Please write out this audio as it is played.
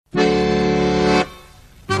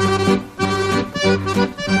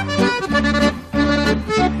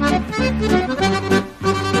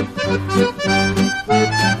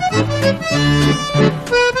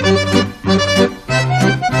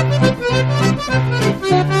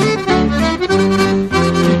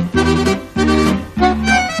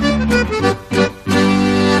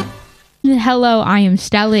Hello, I am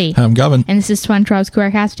Stelly. I'm Gavin. And this is SpongeBob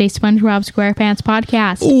SquareCast, a SpongeBob SquarePants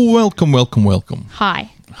podcast. Oh, welcome.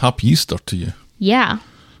 Hi. Happy Easter to you. Yeah.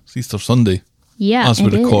 It's Easter Sunday. Yeah, as we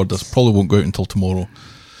record this. Probably won't go out until tomorrow.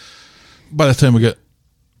 By the time we get...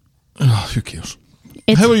 who cares?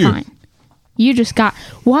 It's How are you? Fine. You just got...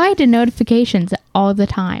 Why do notifications all the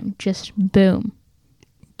time just boom?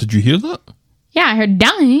 Did you hear that? Yeah, I heard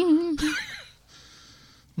dying. I'm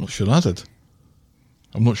not sure I did.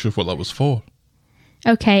 I'm not sure what that was for.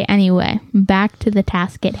 Okay, anyway, back to the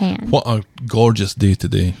task at hand. What a gorgeous day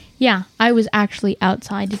today. Yeah, I was actually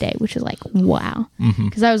outside today, which is like, wow.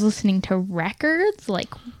 Because I was listening to records,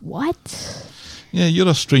 like, what? Yeah, you're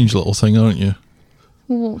a strange little thing, aren't you?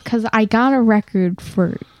 Well, because I got a record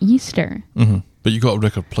for Easter. Mm-hmm. But you got a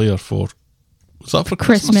record player for... Was that for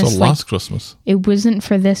Christmas or last Christmas? It wasn't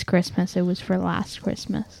for this Christmas, it was for last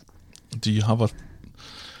Christmas. Do you have a...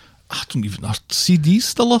 I don't even... Are CDs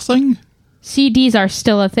still a thing? CDs are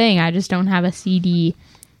still a thing. I just don't have a CD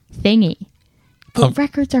thingy. But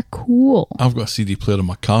records are cool. I've got a CD player in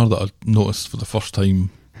my car that I noticed for the first time,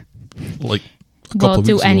 like, a couple of weeks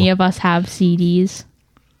ago. Do any of us have CDs?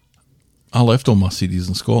 I left all my CDs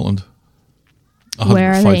in Scotland. I had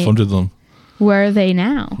Where about are 500 of them. Where are they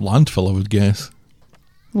now? Landfill, I would guess.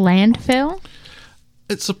 Landfill?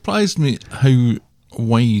 It surprised me how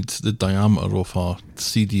wide the diameter of a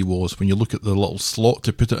CD was when you look at the little slot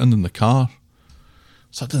to put it in the car.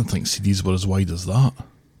 So I didn't think CDs were as wide as that.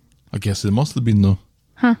 I guess they must have been though.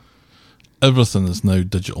 Huh. Everything is now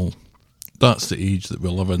digital. That's the age that we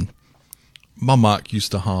live in. My Mac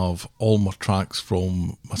used to have all my tracks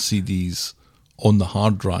from my CDs on the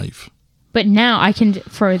hard drive. But now I can,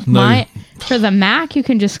 for the Mac, you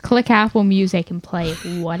can just click Apple Music and play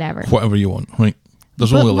whatever. Whatever you want, right?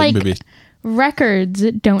 There's only like maybe... Records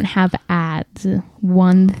don't have ads,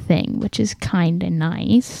 one thing, which is kind of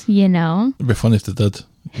nice, you know? It'd be funny if they did.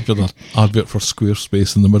 You got an advert for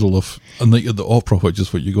Squarespace in the middle of A Night at the Opera, which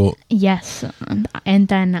is what you got. Yes, and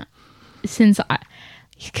then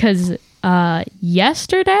because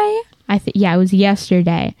yesterday, it was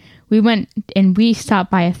yesterday, we went and we stopped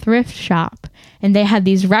by a thrift shop, and they had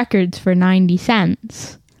these records for 90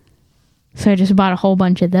 cents. So I just bought a whole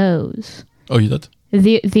bunch of those. Oh, you did?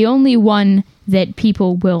 The only one that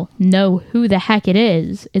people will know who the heck it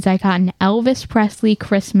is I got an Elvis Presley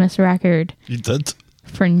Christmas record. You did?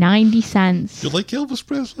 For 90 cents. You like Elvis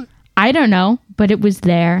Presley? I don't know, but it was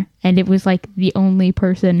there, and it was like the only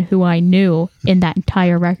person who I knew in that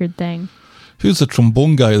entire record thing. Who's the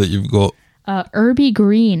trombone guy that you've got? Irby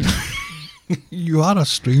Green. You are a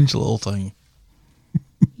strange little thing.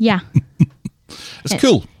 Yeah. It's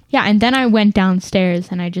cool. Yeah, and then I went downstairs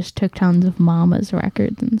and I just took tons of Mama's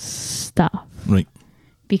records and stuff. Right.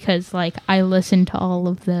 Because, like, I listened to all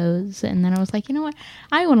of those, and then I was like, you know what?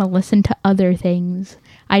 I want to listen to other things.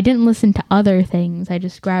 I didn't listen to other things. I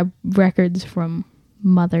just grabbed records from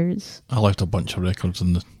Mother's. I left a bunch of records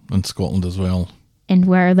in Scotland as well. And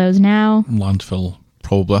where are those now? Landfill,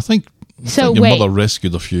 probably. I think your mother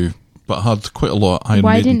rescued a few, but had quite a lot of Iron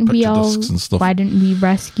Maiden picture discs and stuff. Why didn't we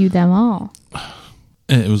rescue them all?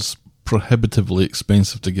 It was prohibitively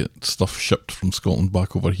expensive to get stuff shipped from Scotland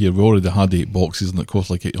back over here. We already had 8 boxes and it cost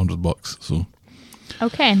like $800. So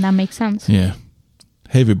okay, and that makes sense. Yeah,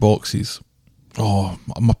 heavy boxes. Oh,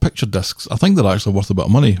 my picture discs. I think they're actually worth a bit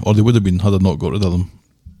of money, or they would have been had I not got rid of them.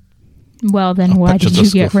 Well, then why did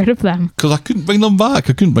you get rid of them? Because I couldn't bring them back.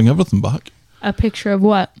 I couldn't bring everything back. A picture of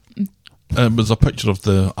what? It was a picture of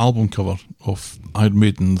the album cover of Iron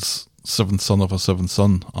Maiden's Seventh Son of a Seventh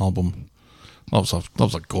Son album. That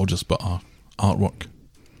was a gorgeous bit of artwork.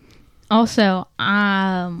 Also,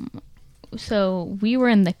 so we were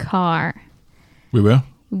in the car. We were?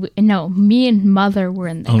 No, me and Mother were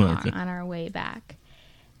in the car okay. on our way back.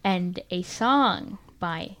 And a song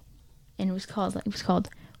and it was called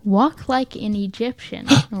Walk Like an Egyptian.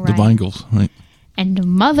 Right? The Bangles, right. And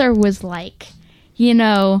Mother was like, you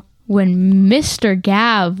know, when Mr.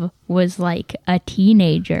 Gav was like a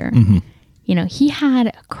teenager, you know, he had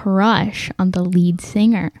a crush on the lead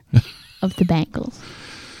singer of the Bangles.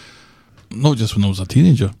 Not just when I was a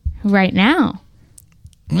teenager. Right now.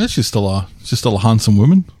 Well, she's still a handsome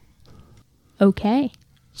woman. Okay.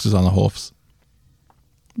 Susanna Hoffs.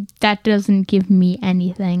 That doesn't give me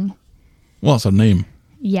anything. Well, that's her name.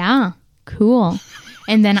 Yeah, cool.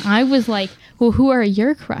 And then I was like, well, who are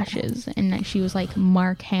your crushes? And then she was like,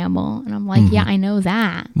 Mark Hamill. And I'm like, yeah, I know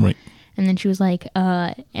that. Right. And then she was like,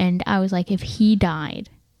 and I was like, if he died.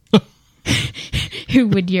 Who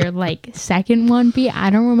would your second one be? I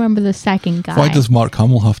don't remember the second guy. Why does Mark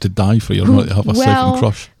Hamill have to die for you not to have a second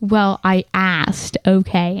crush? Well, I asked,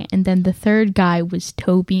 okay, and then the third guy was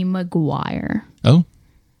Tobey Maguire. Oh?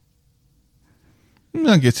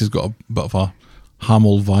 I guess he's got a bit of a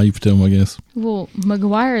Hamill vibe to him, I guess. Well,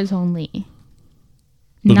 Maguire is only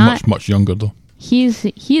But not much younger, though. He's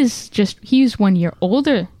 1 year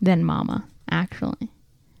older than Mama, actually.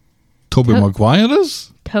 Tobey Maguire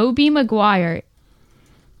is? Tobey Maguire.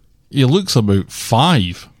 He looks about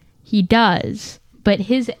 5. He does, but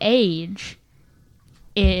his age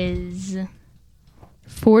is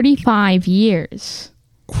 45 years.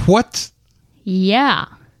 What? Yeah.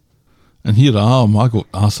 And here I am. I got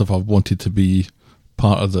asked if I wanted to be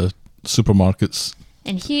part of the supermarket's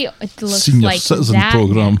And he looks senior like citizen that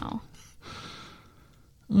program. now.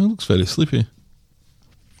 It looks very sleepy.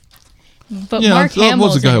 But Yeah, Mark that was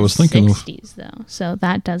Hamill's the guy in I was his thinking of. 60s, though, so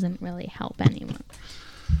that doesn't really help anyone.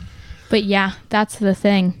 But yeah, that's the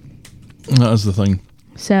thing. That is the thing.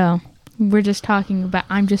 So we're just talking about.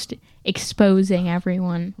 I'm just exposing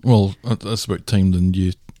everyone. Well, that's about time then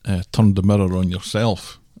you turned the mirror on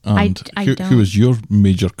yourself. And I who don't. was your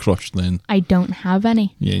major crush then? I don't have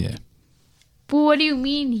any. Yeah. But what do you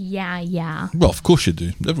mean? Yeah. Well, of course you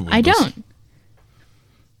do. Everyone I does. don't.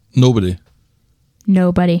 Nobody.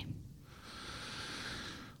 Nobody.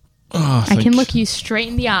 Oh, I can look you straight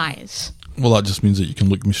in the eyes. Well, that just means that you can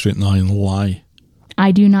look me straight in the eye and lie.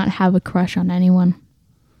 I do not have a crush on anyone.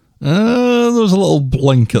 There was a little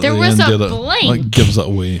blink at There the was end a of it. blink. That gives it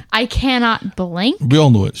away. I cannot blink. We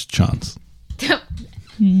all know it's Chance.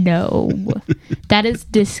 No. That is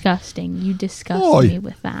disgusting. You disgust Oi. me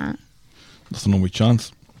with that. Nothing wrong with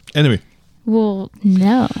Chance. Anyway, Well,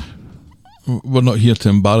 no. we're not here to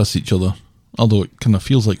embarrass each other, although it kind of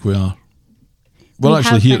feels like we are. We're We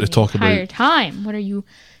actually have here been to talk the entire about time. What are you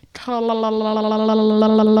talking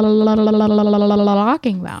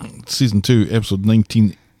about? Season 2, Episode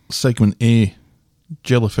 19, Segment A,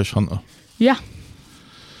 Jellyfish Hunter. Yeah.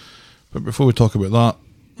 But before we talk about that,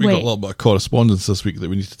 we got a Wait. little bit of correspondence this week that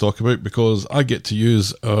we need to talk about because I get to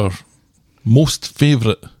use our most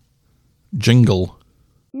favourite jingle.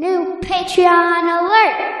 New Patreon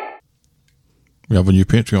alert! We have a new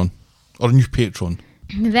Patreon. Or a new patron.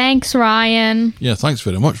 Thanks, Ryan. Yeah, thanks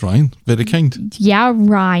very much, Ryan. Very kind. Yeah,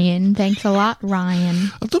 Ryan. Thanks a lot,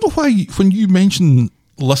 Ryan. I don't know why when you mention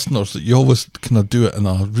listeners that you always kind of do it in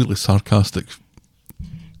a really sarcastic...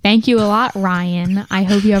 Thank you a lot, Ryan. I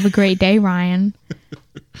hope you have a great day, Ryan.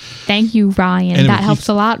 Thank you, Ryan. Anyway, that helps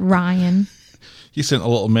a lot, Ryan. He sent a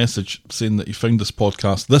little message saying that he found this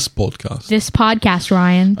podcast,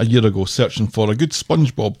 Ryan. a year ago, searching for a good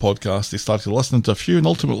SpongeBob podcast. He started listening to a few and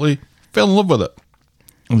ultimately fell in love with it.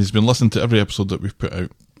 And he's been listening to every episode that we've put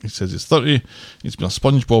out. He says he's 30, he's been a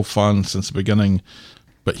SpongeBob fan since the beginning,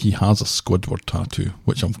 but he has a Squidward tattoo,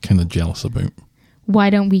 which I'm kind of jealous about. Why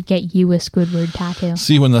don't we get you a Squidward tattoo?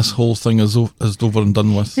 See when this whole thing is over and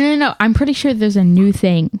done with. No. I'm pretty sure there's a new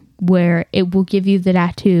thing where it will give you the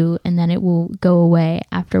tattoo and then it will go away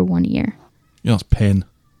after 1 year. Yeah, it's pen.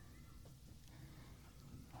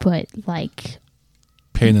 But,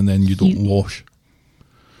 Pen and then you don't wash.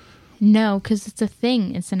 no, because it's a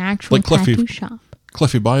thing. It's an actual Like Cliffy. tattoo shop.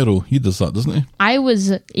 Cliffy Biro, he does that, doesn't he? I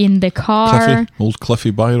was in the car Cliffy, old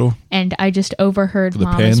Cliffy Biro. and I just overheard For the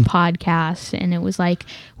Mama's pen. podcast, and it was like,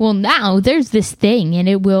 well, now there's this thing, and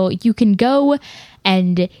you can go,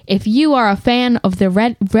 and if you are a fan of the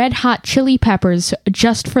Red Hot Chili Peppers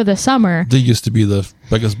just for the summer, They used to be the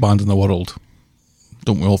biggest band in the world.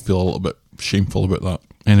 Don't we all feel a little bit shameful about that?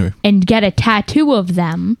 Anyway, and get a tattoo of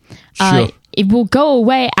them, Sure. it will go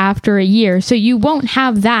away after a year, so you won't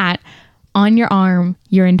have that on your arm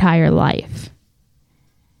your entire life.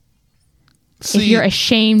 If you're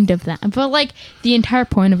ashamed of that. But the entire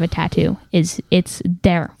point of a tattoo is it's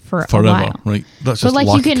there for a forever, while. right? That's But just lack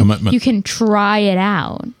of commitment. you can try it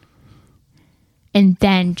out and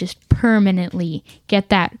then just permanently get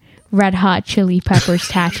that Red Hot Chili Peppers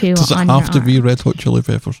tattoo Does it on have your to arm. be Red Hot Chili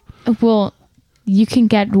Peppers? Well, you can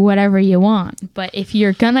get whatever you want, but if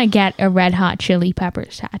you're gonna get a Red Hot Chili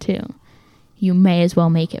Peppers tattoo, you may as well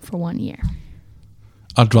make it for 1 year.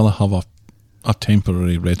 I'd rather have a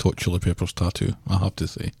temporary Red Hot Chili Peppers tattoo, I have to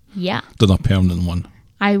say, Yeah. than a permanent one.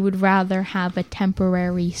 I would rather have a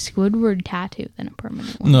temporary Squidward tattoo than a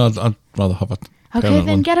permanent one. No, I'd rather have a Okay, permanent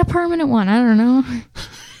then one. get a permanent one. I don't know.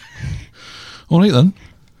 All right then.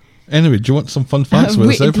 Anyway, do you want some fun facts with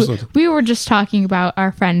this episode? We were just talking about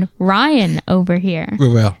our friend Ryan over here. We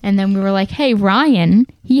were. And then we were like, hey, Ryan,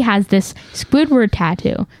 he has this Squidward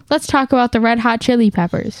tattoo. Let's talk about the Red Hot Chili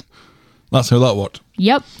Peppers. That's how that worked.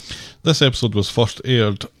 Yep. This episode was first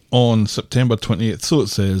aired on September 28th. So it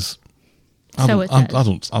says. I So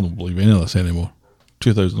don't believe any of this anymore.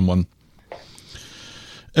 2001.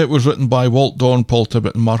 It was written by Walt Dorn, Paul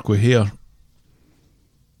Tibbett, and Mark O'Hare.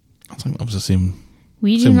 I think that was the same.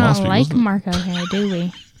 We do same not last week, like wasn't it? Mark O'Hare, do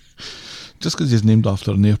we? Just because he's named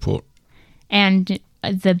after an airport. And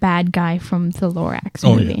the bad guy from the Lorax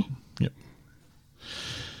Oh, movie. yeah.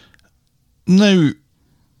 Now,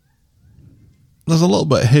 there's a little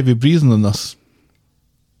bit of heavy breathing in this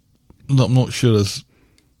that I'm not sure is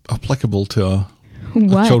applicable to a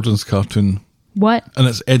What? children's cartoon. What? And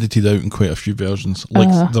it's edited out in quite a few versions,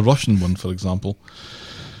 like the Russian one, for example.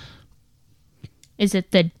 Is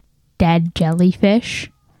it the dead jellyfish?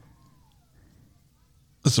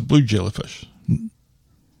 It's a blue jellyfish.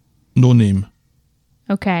 No name.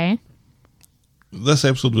 Okay. This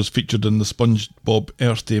episode was featured in the SpongeBob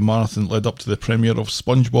Earth Day marathon that led up to the premiere of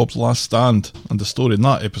SpongeBob's Last Stand, and the story in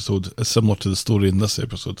that episode is similar to the story in this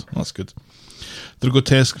episode. That's good. The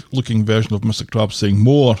grotesque-looking version of Mr. Krabs saying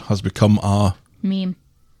more has become a... Meme.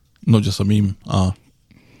 Not just a meme, a...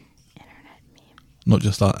 Internet meme. Not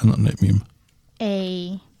just that internet meme.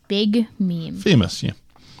 A big meme. Famous, yeah.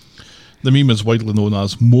 The meme is widely known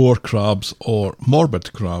as More Crabs or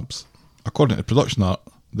Morbid Crabs. According to production art,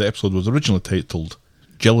 the episode was originally titled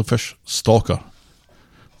Jellyfish Stalker.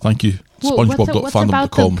 Thank you,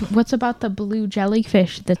 SpongeBob.fandom.com. What's about the blue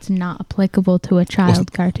jellyfish that's not applicable to a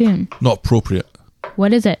child cartoon? Not appropriate.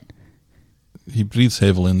 What is it? He breathes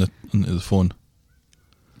heavily into the phone.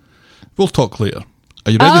 We'll talk later.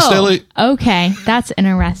 Are you ready, Stelly? Okay, that's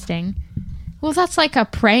interesting. Well, that's like a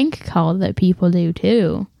prank call that people do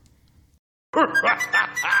too.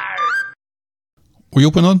 We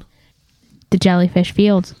open on? The Jellyfish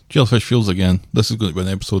Fields. Jellyfish Fields again. This is going to be an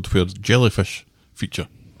episode where jellyfish feature.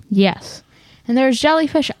 Yes. And there's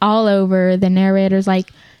jellyfish all over. The narrator's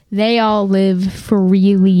like, they all live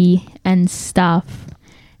freely and stuff.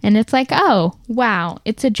 And it's like, oh, wow,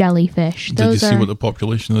 it's a jellyfish. Did you see what the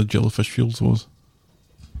population of the jellyfish fields was?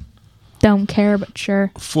 Don't care, but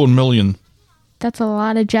sure. 4 million. That's a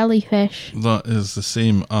lot of jellyfish. That is the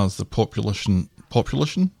same as the population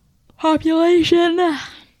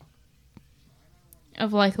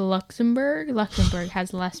of like Luxembourg. Luxembourg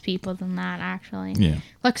has less people than that, actually. Yeah.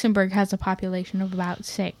 Luxembourg has a population of about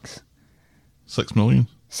 6. 6 million?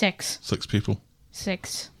 6. 6 people.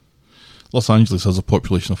 6. Los Angeles has a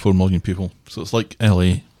population of 4 million people, so it's like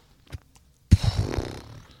LA.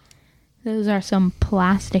 Those are some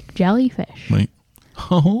plastic jellyfish. Right.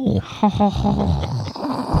 Oh.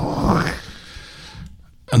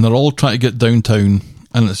 And they're all trying to get downtown,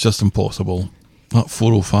 and it's just impossible. At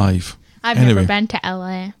 4:05. I've never been to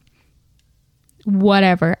LA.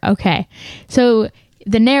 Whatever. Okay. So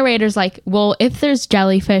the narrator's like, well, if there's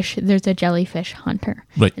jellyfish, there's a jellyfish hunter.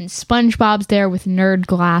 Right. And SpongeBob's there with nerd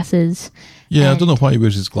glasses. Yeah, I don't know why he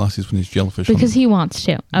wears his glasses when he's jellyfish hunting. Because he wants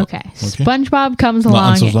to. Okay. Okay. SpongeBob comes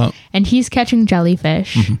along and he's catching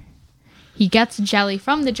jellyfish. Mm-hmm. He gets jelly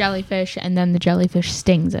from the jellyfish and then the jellyfish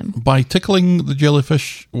stings him. By tickling the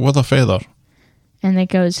jellyfish with a feather. And it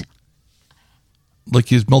goes... like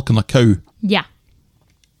he's milking a cow. Yeah.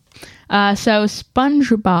 So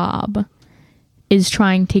SpongeBob is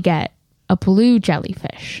trying to get a blue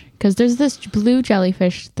jellyfish. Because there's this blue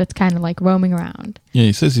jellyfish that's kind of like roaming around. Yeah,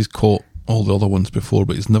 he says he's caught all the other ones before,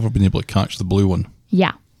 but he's never been able to catch the blue one.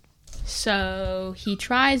 Yeah. So he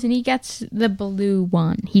tries and he gets the blue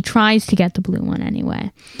one. He tries to get the blue one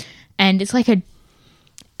anyway. And it's like a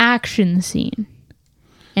action scene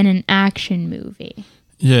in an action movie.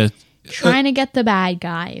 Yeah. Trying to get the bad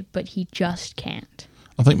guy, but he just can't.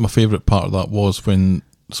 I think my favourite part of that was when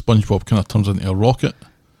SpongeBob kind of turns into a rocket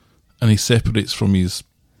and he separates from his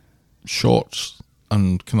shorts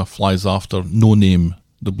and kind of flies after No Name,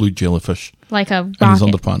 the blue jellyfish. Like a rocket. In his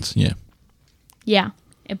underpants, yeah. Yeah,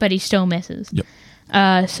 but he still misses. Yep.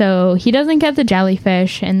 So he doesn't get the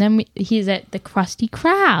jellyfish, and then he's at the Krusty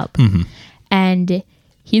Krab. Mm-hmm. And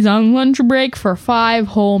he's on lunch break for 5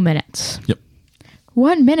 whole minutes. Yep.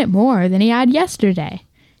 1 minute more than he had yesterday.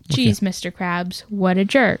 Jeez, Okay. Mr. Krabs, what a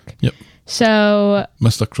jerk. Yep. So...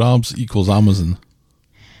 Mr. Krabs equals Amazon.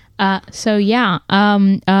 So yeah.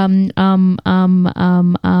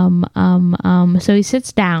 So he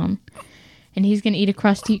sits down, and he's gonna eat a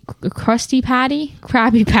Krusty Patty?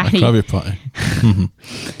 Krabby Patty. A Krabby Patty.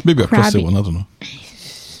 Maybe a crusty one, I don't know.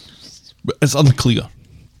 But it's unclear.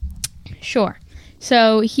 Sure.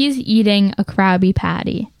 So he's eating a Krabby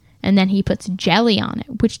Patty, and then he puts jelly on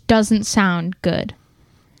it, which doesn't sound good.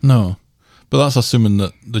 No. But that's assuming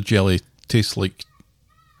that the jelly tastes like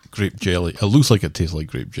grape jelly. It looks like it tastes like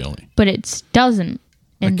grape jelly. But it doesn't.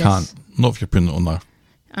 It can't. Not if you're putting it on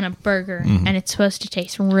on a burger, and it's supposed to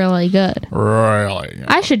taste really good. Really?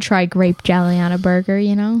 I should try grape jelly on a burger,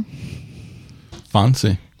 you know?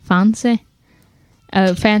 Fancy. Fancy.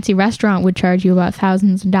 A fancy restaurant would charge you about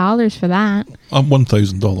thousands of dollars for that.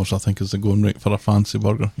 $1,000, I think, is the going rate for a fancy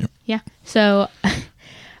burger. Yep. Yeah. So,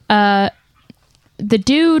 the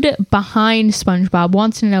dude behind SpongeBob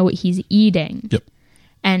wants to know what he's eating. Yep.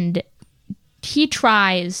 And he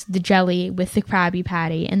tries the jelly with the Krabby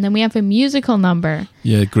Patty. And then we have a musical number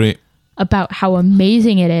Yeah, great. about how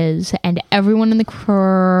amazing it is. And everyone in the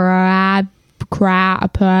Krusty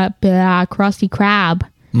Krab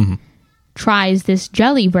tries this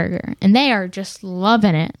jelly burger. And they are just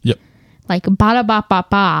loving it. Yep. Like,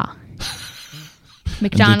 ba-da-ba-ba-ba.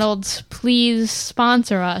 McDonald's, please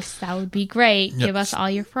sponsor us. That would be great. Yep. Give us all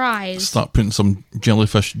your fries. Start putting some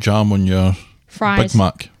jellyfish jam on your Fries. Big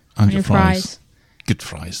Mac and your fries. fries. Good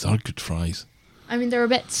fries. They're good fries. I mean, they're a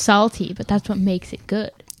bit salty, but that's what makes it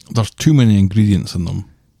good. There's too many ingredients in them.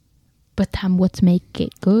 But then what's make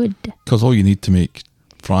it good? Because all you need to make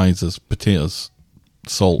fries is potatoes,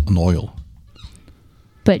 salt, and oil.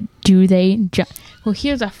 But do they... Well,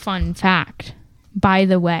 here's a fun fact, by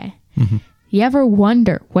the way. You ever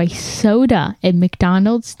wonder why soda at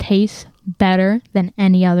McDonald's tastes better than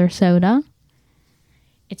any other soda?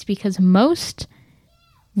 It's because most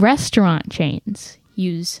restaurant chains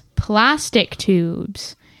use plastic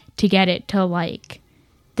tubes to get it to, like,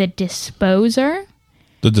 the disposer.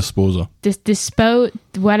 The disposer.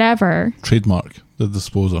 Whatever. Trademark. The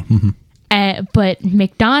disposer. But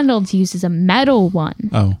McDonald's uses a metal one.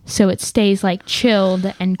 Oh. So it stays, like,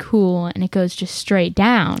 chilled and cool, and it goes just straight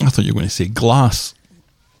down. I thought you were going to say glass.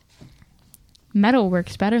 Metal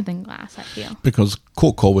works better than glass, I feel. Because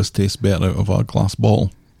Coke always tastes better out of a glass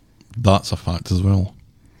bottle. That's a fact as well.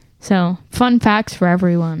 So, fun facts for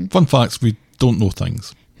everyone. Fun facts, we don't know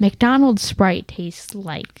things. McDonald's Sprite tastes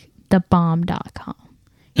like thebomb.com.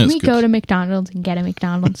 Can we go to McDonald's and get a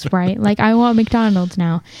McDonald's Sprite? Like, I want McDonald's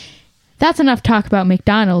now. That's enough talk about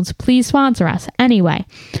McDonald's. Please sponsor us. Anyway.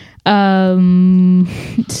 So...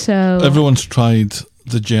 Everyone's tried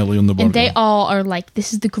the jelly on the burger. And they all are like,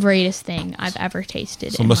 this is the greatest thing I've ever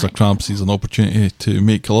tasted. So Mr. Krabs sees an opportunity to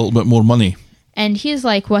make a little bit more money. And he's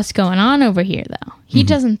like, what's going on over here, though? He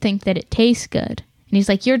doesn't think that it tastes good. And he's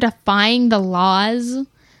like, you're defying the laws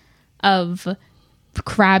of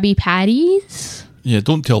Krabby Patties? Yeah,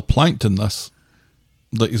 don't tell Plankton this,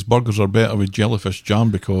 that his burgers are better with jellyfish jam,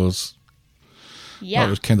 because that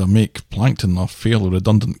would kind of make Plankton a fairly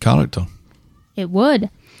redundant character. It would.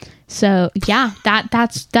 So, yeah,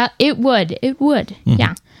 that's it would.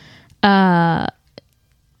 Yeah.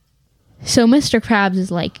 So Mr. Krabs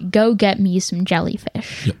is like, go get me some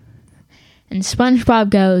jellyfish. Yep. And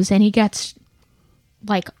SpongeBob goes and he gets,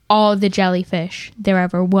 like, all the jellyfish there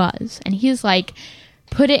ever was. And he's like,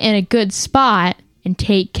 put it in a good spot and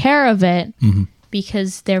take care of it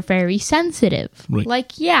because they're very sensitive. Right.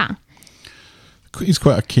 Like, yeah. He's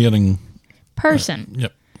quite a caring person.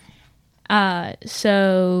 Yep.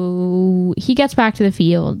 So he gets back to the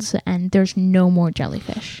fields and there's no more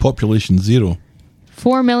jellyfish. Population 0.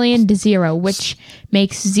 4 million to 0, which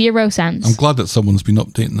makes 0 sense. I'm glad that someone's been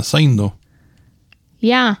updating the sign, though.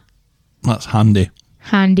 Yeah. That's handy.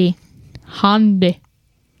 Handy. Handy.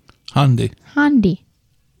 Handy. Handy.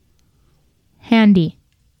 Handy.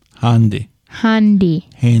 Handy. Handy.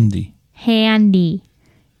 Handy. Handy.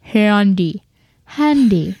 Handy.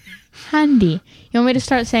 Handy. Handy. You want me to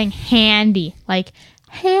start saying handy, like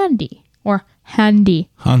handy, or handy.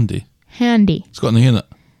 Handy. Handy. It's got an A in it.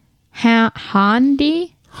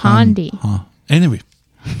 Handy? Handy. Anyway.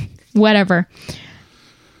 Whatever.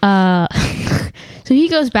 So he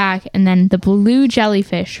goes back, and then the blue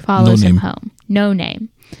jellyfish follows him home. No name.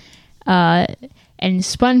 And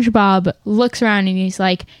SpongeBob looks around and he's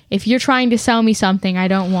like, if you're trying to sell me something, I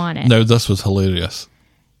don't want it. Now, this was hilarious.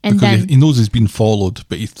 And because then he knows he's been followed,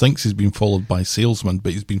 but he thinks he's been followed by salesman,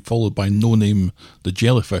 but he's been followed by No Name, the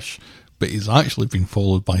jellyfish, but he's actually been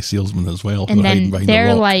followed by salesman as well. And then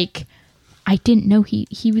they're the like, I didn't know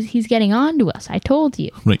he's getting on to us. I told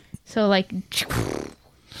you. Right. So, like,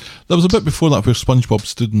 there was a bit before that where SpongeBob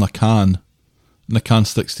stood in a can, and the can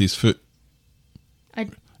sticks to his foot. I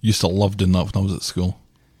used to love doing that when I was at school.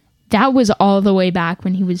 That was all the way back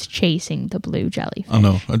when he was chasing the blue jellyfish. I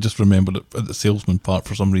know. I just remembered it at the salesman part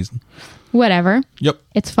for some reason. Whatever. Yep.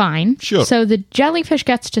 It's fine. Sure. So the jellyfish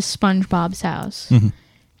gets to SpongeBob's house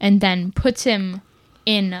and then puts him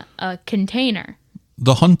in a container.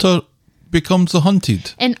 The hunter becomes the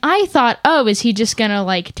hunted. And I thought, oh, is he just going to,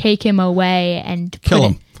 like, take him away and kill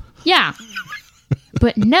him? Yeah.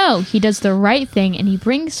 But no, he does the right thing and he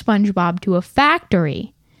brings SpongeBob to a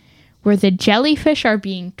factory where the jellyfish are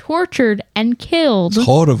being tortured and killed. It's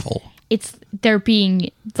horrible. They're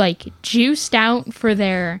being like juiced out for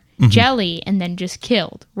their jelly and then just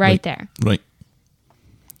killed right there. Right.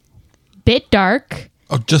 Bit dark.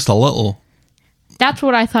 Oh, just a little. That's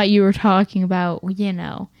what I thought you were talking about, you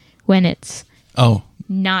know, when it's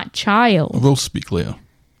not child. We'll speak later.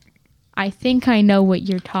 I think I know what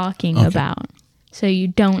you're talking about. So you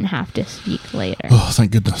don't have to speak later. Oh,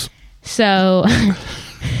 thank goodness. So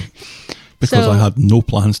because I had no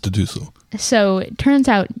plans to do so. So it turns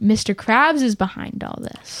out Mr. Krabs is behind all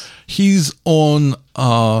this. He's on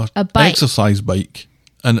a bike. exercise bike,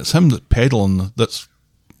 and it's him that's pedaling, that's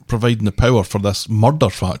providing the power for this murder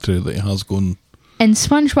factory that he has going. And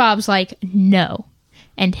SpongeBob's like, no.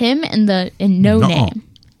 And him and No Name.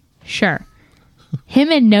 Sure.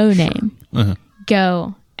 Him and No Name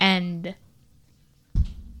go and...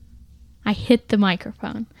 I hit the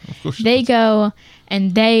microphone. Of course They go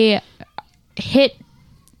and they hit...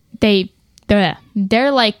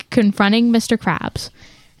 They're like confronting Mr. Krabs.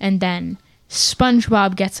 And then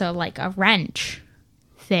SpongeBob gets a wrench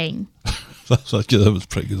thing. That was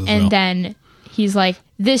pretty good as well. And then he's like,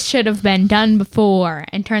 this should have been done before.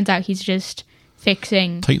 And turns out he's just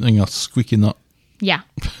fixing... tightening a squeaky nut. Yeah.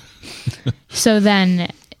 So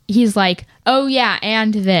then he's like, oh yeah,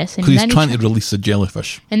 and this. And Because then he's trying to release the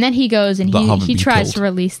jellyfish. And then he goes and haven't he been tries killed. to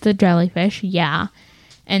release the jellyfish. Yeah.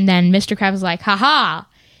 And then Mr. Krabs is like, haha,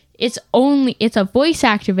 it's a voice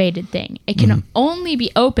activated thing. It can only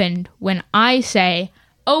be opened when I say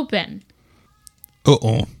open.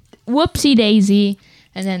 Uh-oh. Whoopsie daisy.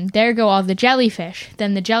 And then there go all the jellyfish.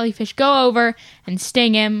 Then the jellyfish go over and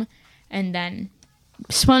sting him. And then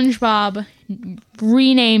SpongeBob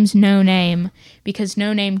renames No Name because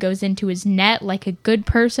No Name goes into his net like a good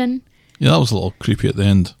person. Yeah, that was a little creepy at the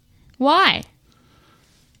end. Why?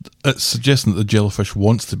 It's suggesting that the jellyfish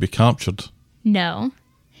wants to be captured. No.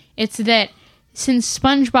 It's that since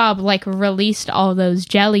SpongeBob released all those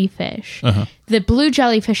jellyfish, the blue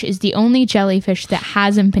jellyfish is the only jellyfish that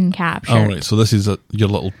hasn't been captured. All right, so this is your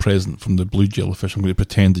little present from the blue jellyfish. I'm going to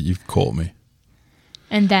pretend that you've caught me.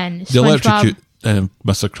 And then They SpongeBob... electrocute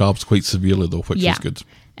Mr. Krabs quite severely, though, which is good.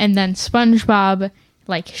 And then SpongeBob,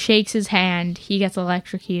 shakes his hand. He gets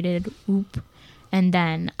electrocuted. Oop. And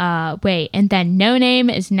then, and then No Name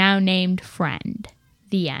is now named Friend.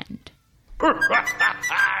 The end.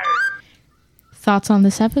 Thoughts on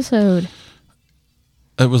this episode?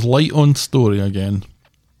 It was light on story again.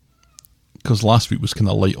 Because last week was kind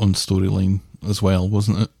of light on storyline as well,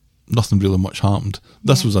 wasn't it? Nothing really much happened.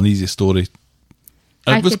 This was an easy story.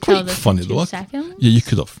 It was quite funny, though. Seconds? Yeah, you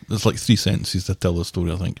could have. It's 3 sentences to tell the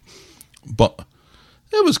story, I think. But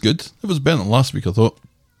it was good. It was better than last week, I thought.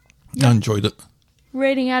 Yeah. I enjoyed it.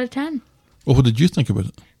 Rating out of 10. Well, what did you think about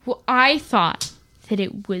it? Well, I thought that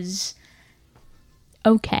it was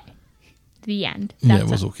okay. The end. It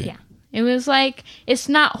was okay. Yeah. It was it's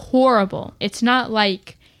not horrible. It's not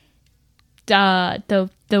like the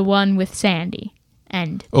one with Sandy.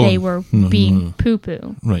 And they were being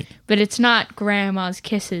poo-poo. Right. But it's not Grandma's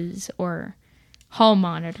Kisses or Hall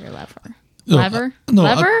Monitor Lever. No, Lever? No,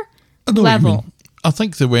 Lever? I know Level. what you mean. I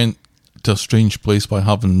think they went to a strange place by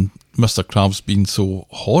having Mr. Krabs being so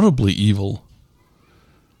horribly evil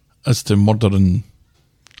as to having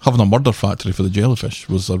a murder factory for the jellyfish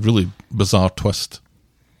was a really bizarre twist.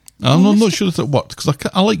 I'm not sure if it worked, because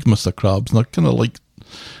I like Mr. Krabs, and I kind of like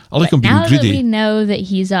him being now greedy. Now that we know that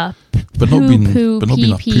he's a but not being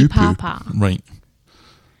a poo-poo. papa. Right.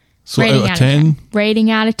 So Rating out of 10?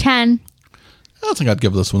 Rating out of 10. I think I'd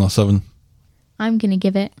give this one a 7. I'm going to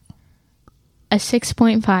give it a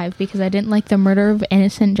 6.5 because I didn't like the murder of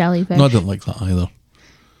innocent jellyfish. No, I didn't like that either.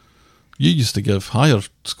 You used to give higher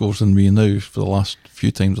scores than me, and now for the last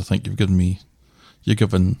few times I think you're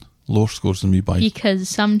giving lower scores than me by... Because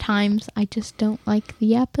sometimes I just don't like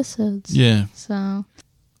the episodes. Yeah. So...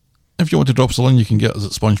 If you want to drop us a line, you can get us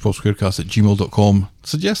at SpongeBobSquarecast@gmail.com.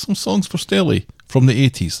 Suggest some songs for Stelly from the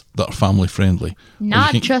 80s that are family friendly.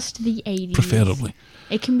 Not just the 80s. Preferably.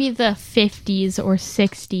 It can be the 50s or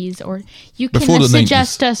 60s, or you can Before the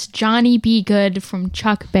suggest 90s. us Johnny B. Good from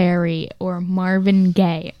Chuck Berry or Marvin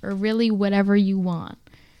Gaye, or really whatever you want.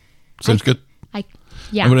 Sounds good.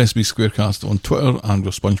 Yeah. And we're SB Squarecast on Twitter, and we're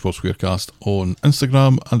SpongeBob Squarecast on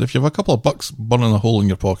Instagram. And if you have a couple of bucks burning a hole in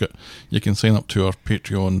your pocket, you can sign up to our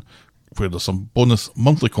Patreon, where there's some bonus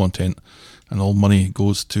monthly content, and all money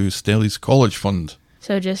goes to Stelly's college fund.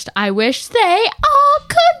 So I wish they all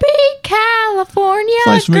could be California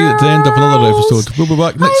Thanks for making it to the end of another episode. We'll be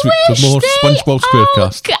back next week with more SpongeBob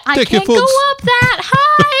Squarecast. I Take care, can't go folks. up that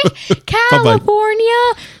high.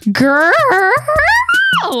 California girls.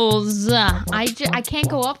 levels. I can't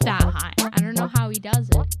go up that high. I don't know how he does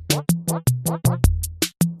it.